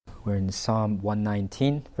We're in Psalm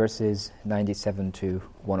 119, verses 97 to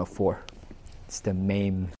 104. It's the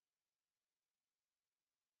main.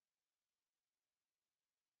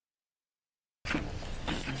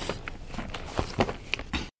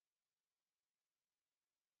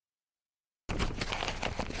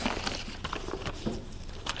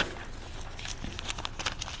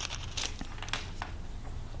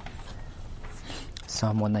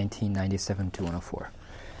 Psalm 119, 97 to 104.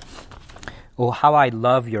 Oh, how I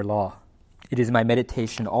love your law. It is my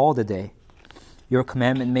meditation all the day. Your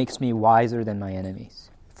commandment makes me wiser than my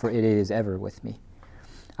enemies, for it is ever with me.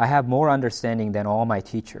 I have more understanding than all my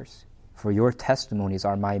teachers, for your testimonies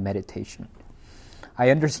are my meditation.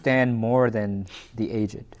 I understand more than the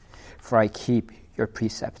aged, for I keep your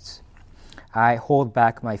precepts. I hold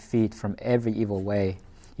back my feet from every evil way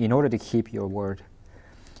in order to keep your word.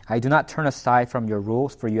 I do not turn aside from your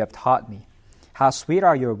rules, for you have taught me. How sweet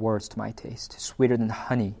are your words to my taste, sweeter than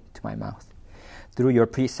honey to my mouth. Through your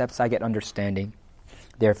precepts I get understanding.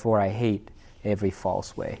 Therefore I hate every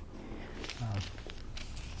false way.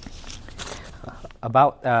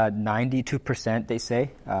 About 92%, they say,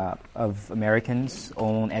 of Americans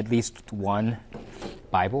own at least one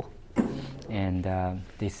Bible. And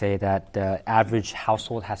they say that the average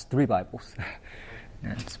household has 3 Bibles.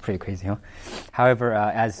 Yeah, it's pretty crazy, huh? However,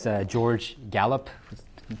 as George Gallup,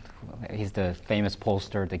 he's the famous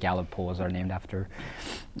pollster, the Gallup polls are named after.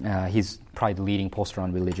 He's probably the leading pollster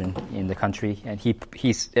on religion in the country. And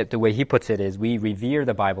he's the way he puts it is, we revere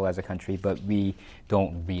the Bible as a country, but we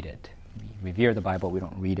don't read it. We revere the Bible, we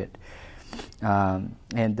don't read it.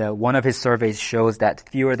 And one of his surveys shows that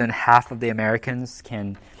fewer than half of the Americans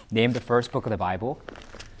can name the first book of the Bible,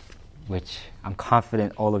 which I'm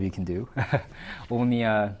confident all of you can do. Only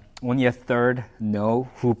a third know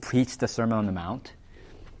who preached the Sermon on the Mount.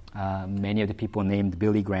 Many of the people named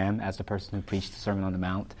Billy Graham as the person who preached the Sermon on the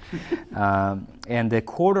Mount. And a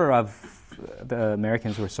quarter of the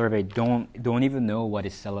Americans who were surveyed don't even know what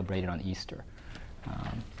is celebrated on Easter.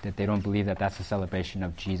 That they don't believe that that's a celebration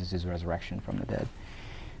of Jesus' resurrection from the dead.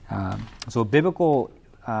 So biblical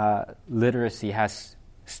literacy has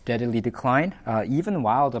steadily declined, even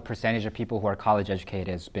while the percentage of people who are college educated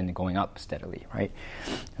has been going up steadily, right?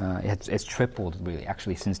 It's tripled, really,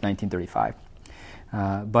 actually, since 1935.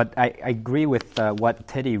 But I agree with what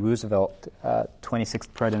Teddy Roosevelt,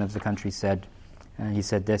 26th president of the country, said. He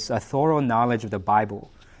said this: a thorough knowledge of the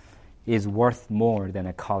Bible is worth more than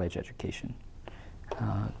a college education.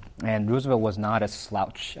 And Roosevelt was not a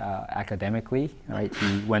slouch academically, right?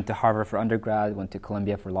 He went to Harvard for undergrad, went to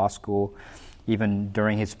Columbia for law school. Even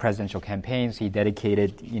during his presidential campaigns, he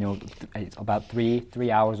dedicated, about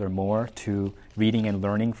three hours or more to reading and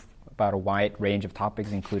learning about a wide range of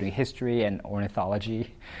topics, including history and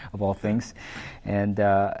ornithology, of all things. And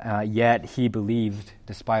yet he believed,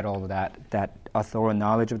 despite all of that a thorough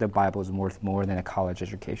knowledge of the Bible is worth more than a college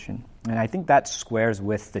education. And I think that squares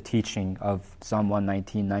with the teaching of Psalm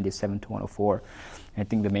 119, 97 to 104. I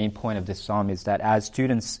think the main point of this psalm is that as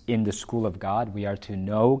students in the school of God, we are to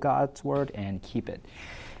know God's word and keep it.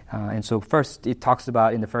 And so first, it talks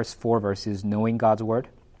about, in the first 4 verses, knowing God's word.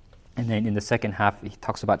 And then in the second half, he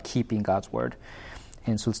talks about keeping God's word.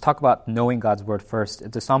 And so let's talk about knowing God's word first.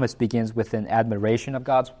 The psalmist begins with an admiration of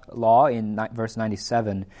God's law in verse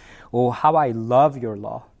 97. Oh, how I love your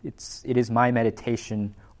law. It is my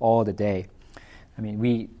meditation all the day.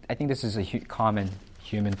 I think this is a common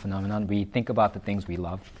human phenomenon. We think about the things we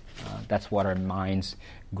love. That's what our minds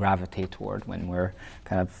gravitate toward when we're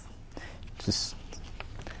kind of just,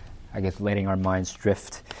 letting our minds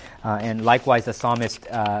drift. And likewise, the psalmist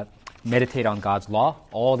meditate on God's law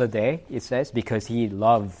all the day, it says, because he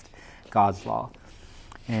loved God's law.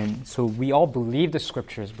 And so we all believe the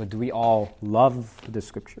scriptures, but do we all love the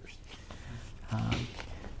scriptures?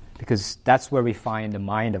 Because that's where we find the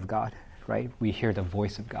mind of God, right? We hear the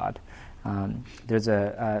voice of God. There's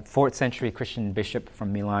a 4th century Christian bishop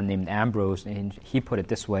from Milan named Ambrose, and he put it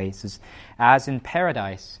this way. He says, as in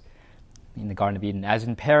paradise, in the Garden of Eden, as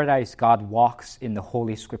in paradise, God walks in the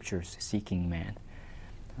holy scriptures seeking man.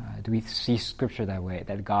 Do we see Scripture that way,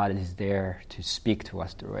 that God is there to speak to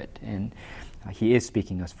us through it, and He is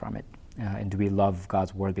speaking us from it? And do we love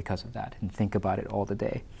God's Word because of that and think about it all the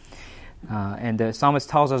day? And the psalmist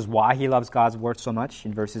tells us why he loves God's Word so much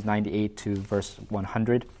in verses 98 to verse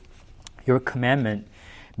 100. Your commandment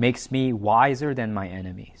makes me wiser than my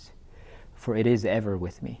enemies, for it is ever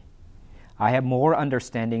with me. I have more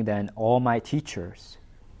understanding than all my teachers,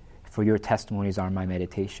 for your testimonies are my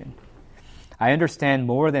meditation. I understand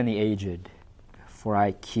more than the aged, for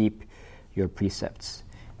I keep your precepts.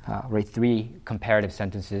 3 comparative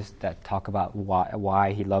sentences that talk about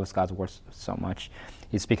why he loves God's word so much.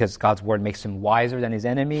 It's because God's word makes him wiser than his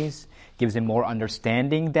enemies, gives him more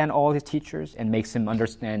understanding than all his teachers, and makes him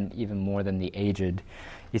understand even more than the aged.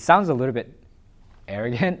 It sounds a little bit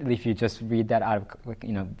arrogant if you just read that out of,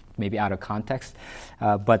 maybe out of context.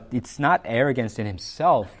 But it's not arrogance in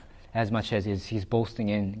himself as much as he's boasting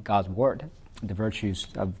in God's word, the virtues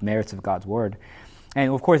of merits of God's word.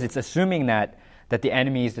 And of course, it's assuming that the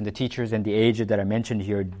enemies and the teachers and the aged that are mentioned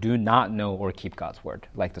here do not know or keep God's word,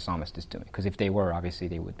 like the psalmist is doing. Because if they were, obviously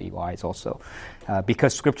they would be wise also.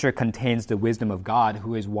 Because Scripture contains the wisdom of God,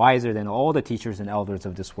 who is wiser than all the teachers and elders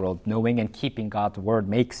of this world. Knowing and keeping God's word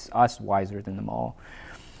makes us wiser than them all.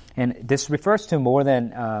 And this refers to more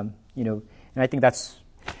than, and I think that's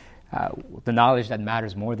the knowledge that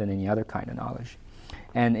matters more than any other kind of knowledge.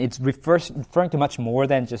 And it's referring to much more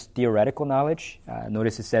than just theoretical knowledge.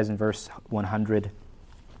 Notice it says in verse 100,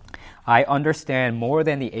 I understand more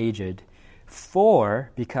than the aged,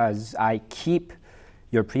 because I keep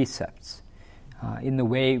your precepts. In the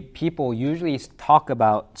way people usually talk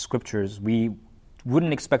about scriptures, we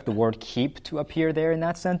wouldn't expect the word keep to appear there in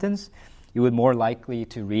that sentence. You would more likely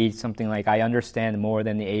to read something like, I understand more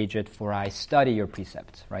than the aged, for I study your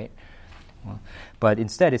precepts, right? But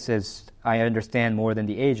instead it says, I understand more than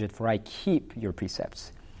the aged, for I keep your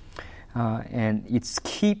precepts. And it's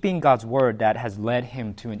keeping God's word that has led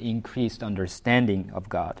him to an increased understanding of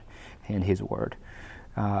God and his word.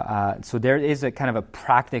 So there is a kind of a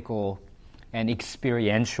practical and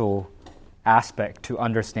experiential aspect to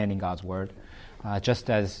understanding God's word. Just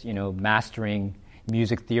as, mastering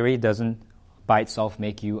music theory doesn't by itself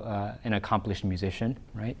make you an accomplished musician,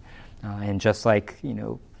 right? And just like,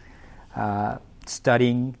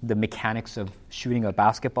 studying the mechanics of shooting a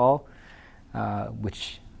basketball,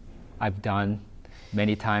 which I've done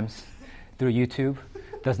many times through YouTube,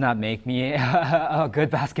 does not make me a good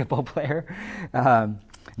basketball player.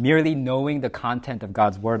 Merely knowing the content of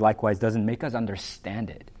God's word, likewise, doesn't make us understand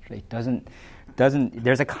it. Right?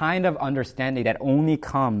 There's a kind of understanding that only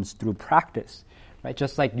comes through practice. Right?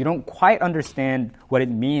 Just like you don't quite understand what it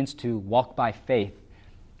means to walk by faith,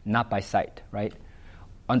 not by sight, right?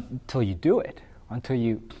 Until you do it, until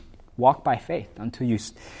you walk by faith, until you,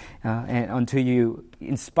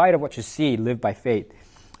 in spite of what you see, live by faith,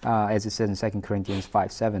 as it says in 2 Corinthians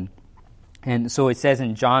 5:7. And so it says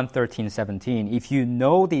in John 13:17, if you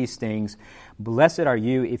know these things, blessed are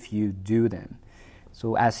you if you do them.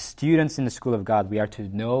 So as students in the school of God, we are to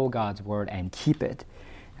know God's word and keep it.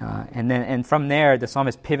 And from there, the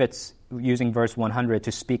psalmist pivots using verse 100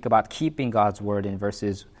 to speak about keeping God's word in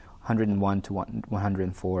verses 101 to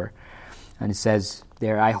 104. And it says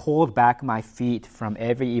there, I hold back my feet from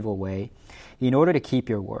every evil way in order to keep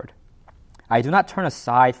your word. I do not turn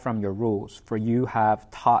aside from your rules, for you have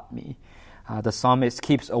taught me. The psalmist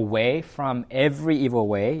keeps away from every evil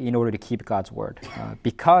way in order to keep God's word.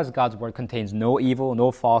 Because God's word contains no evil,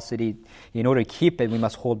 no falsity, in order to keep it, we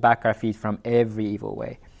must hold back our feet from every evil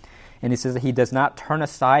way. And it says that he does not turn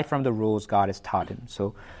aside from the rules God has taught him.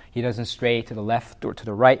 So he doesn't stray to the left or to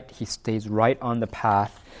the right. He stays right on the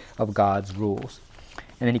path of God's rules.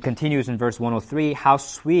 And then he continues in verse 103, how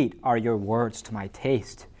sweet are your words to my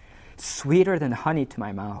taste, sweeter than honey to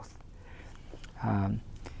my mouth.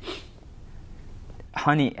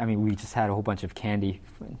 Honey, we just had a whole bunch of candy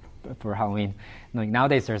for Halloween. Like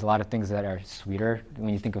nowadays, there's a lot of things that are sweeter.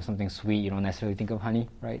 When you think of something sweet, you don't necessarily think of honey,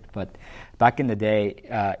 right? But back in the day,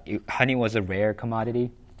 honey was a rare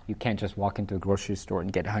commodity. You can't just walk into a grocery store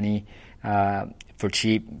and get honey for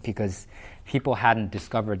cheap because people hadn't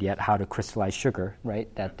discovered yet how to crystallize sugar,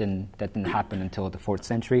 right? That didn't happen until the 4th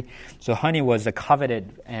century. So honey was a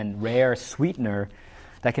coveted and rare sweetener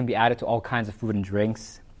that can be added to all kinds of food and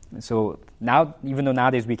drinks. So now, even though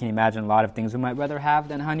nowadays we can imagine a lot of things we might rather have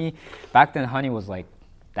than honey, back then honey was like,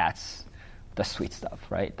 that's the sweet stuff,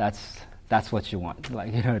 right? That's what you want,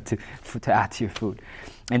 to add to your food.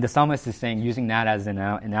 And the psalmist is saying, using that as an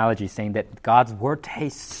analogy, saying that God's word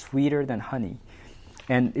tastes sweeter than honey.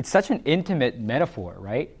 And it's such an intimate metaphor,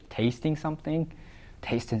 right? Tasting something,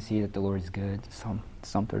 taste and see that the Lord is good, Psalm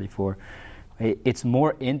 34. It's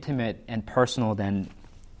more intimate and personal than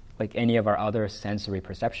like any of our other sensory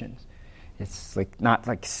perceptions. It's like not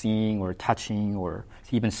like seeing or touching or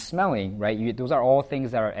even smelling, right? Those are all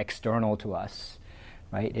things that are external to us,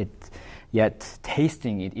 right? Yet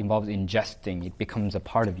tasting, it involves ingesting. It becomes a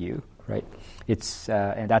part of you, right?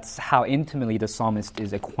 And that's how intimately the psalmist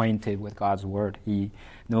is acquainted with God's word. He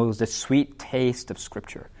knows the sweet taste of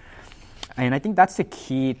Scripture. And I think that's the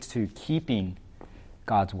key to keeping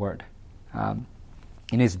God's word.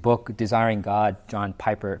 In his book, Desiring God, John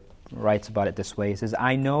Piper writes about it this way. He says,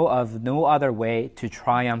 I know of no other way to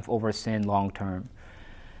triumph over sin long term.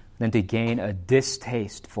 than to gain a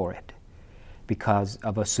distaste for it because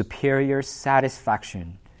of a superior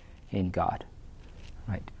satisfaction in God.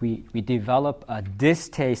 Right? We develop a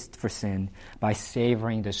distaste for sin by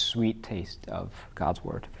savoring the sweet taste of God's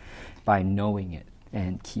word, by knowing it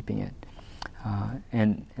and keeping it.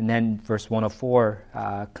 And then verse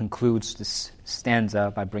 104 concludes this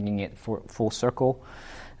stanza by bringing it full circle.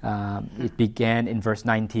 It began in verse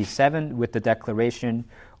 97 with the declaration,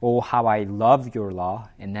 "Oh, how I love your law,"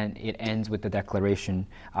 and then it ends with the declaration,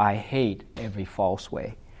 "I hate every false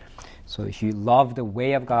way." So if you love the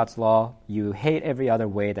way of God's law, you hate every other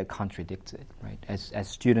way that contradicts it. Right? As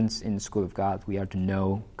students in the school of God, we are to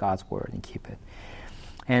know God's word and keep it.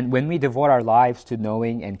 And when we devote our lives to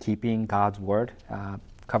knowing and keeping God's word,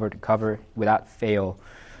 cover to cover, without fail,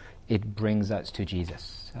 it brings us to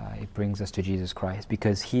Jesus. It brings us to Jesus Christ,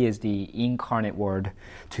 because He is the incarnate Word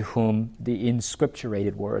to whom the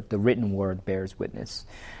inscripturated Word, the written Word, bears witness.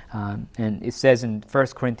 And it says in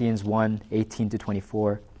 1 Corinthians 1,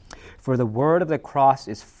 18-24, "For the word of the cross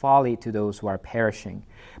is folly to those who are perishing,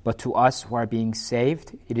 but to us who are being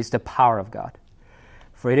saved, it is the power of God.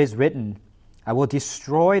 For it is written, I will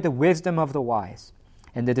destroy the wisdom of the wise,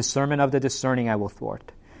 and the discernment of the discerning I will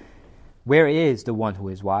thwart. Where is the one who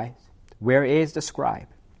is wise? Where is the scribe?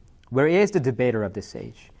 Where is the debater of this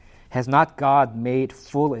age? Has not God made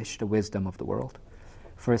foolish the wisdom of the world?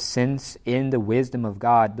 For since in the wisdom of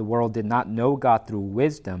God the world did not know God through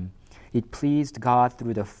wisdom, it pleased God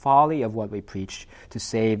through the folly of what we preach to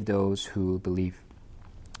save those who believe.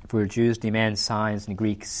 For Jews demand signs and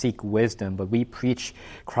Greeks seek wisdom, but we preach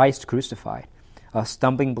Christ crucified, a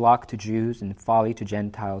stumbling block to Jews and folly to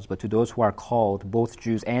Gentiles, but to those who are called, both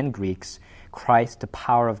Jews and Greeks, Christ the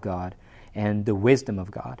power of God and the wisdom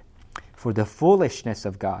of God. For the foolishness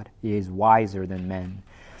of God is wiser than men,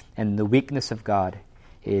 and the weakness of God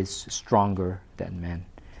is stronger than men."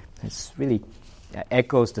 It's really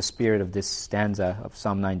echoes the spirit of this stanza of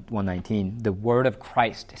Psalm 119. The word of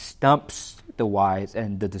Christ stumps the wise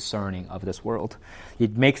and the discerning of this world.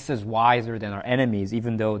 It makes us wiser than our enemies,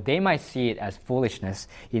 even though they might see it as foolishness.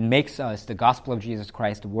 It makes us, the gospel of Jesus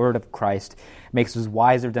Christ, the word of Christ, makes us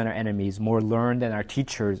wiser than our enemies, more learned than our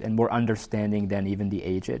teachers, and more understanding than even the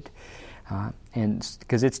aged. And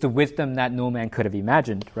because it's the wisdom that no man could have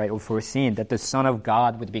imagined, right, or foreseen, that the Son of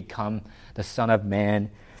God would become the Son of Man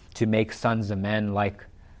to make sons of men like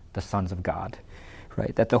the sons of God,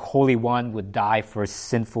 right? That the Holy One would die for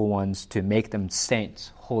sinful ones to make them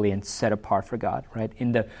saints, holy and set apart for God, right?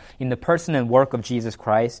 In the person and work of Jesus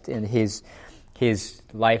Christ, in His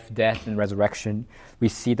life, death, and resurrection, we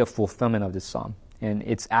see the fulfillment of this psalm. And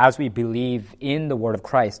it's as we believe in the word of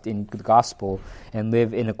Christ, in the gospel, and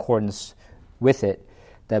live in accordance with it,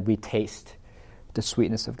 that we taste the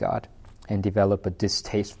sweetness of God and develop a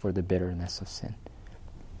distaste for the bitterness of sin.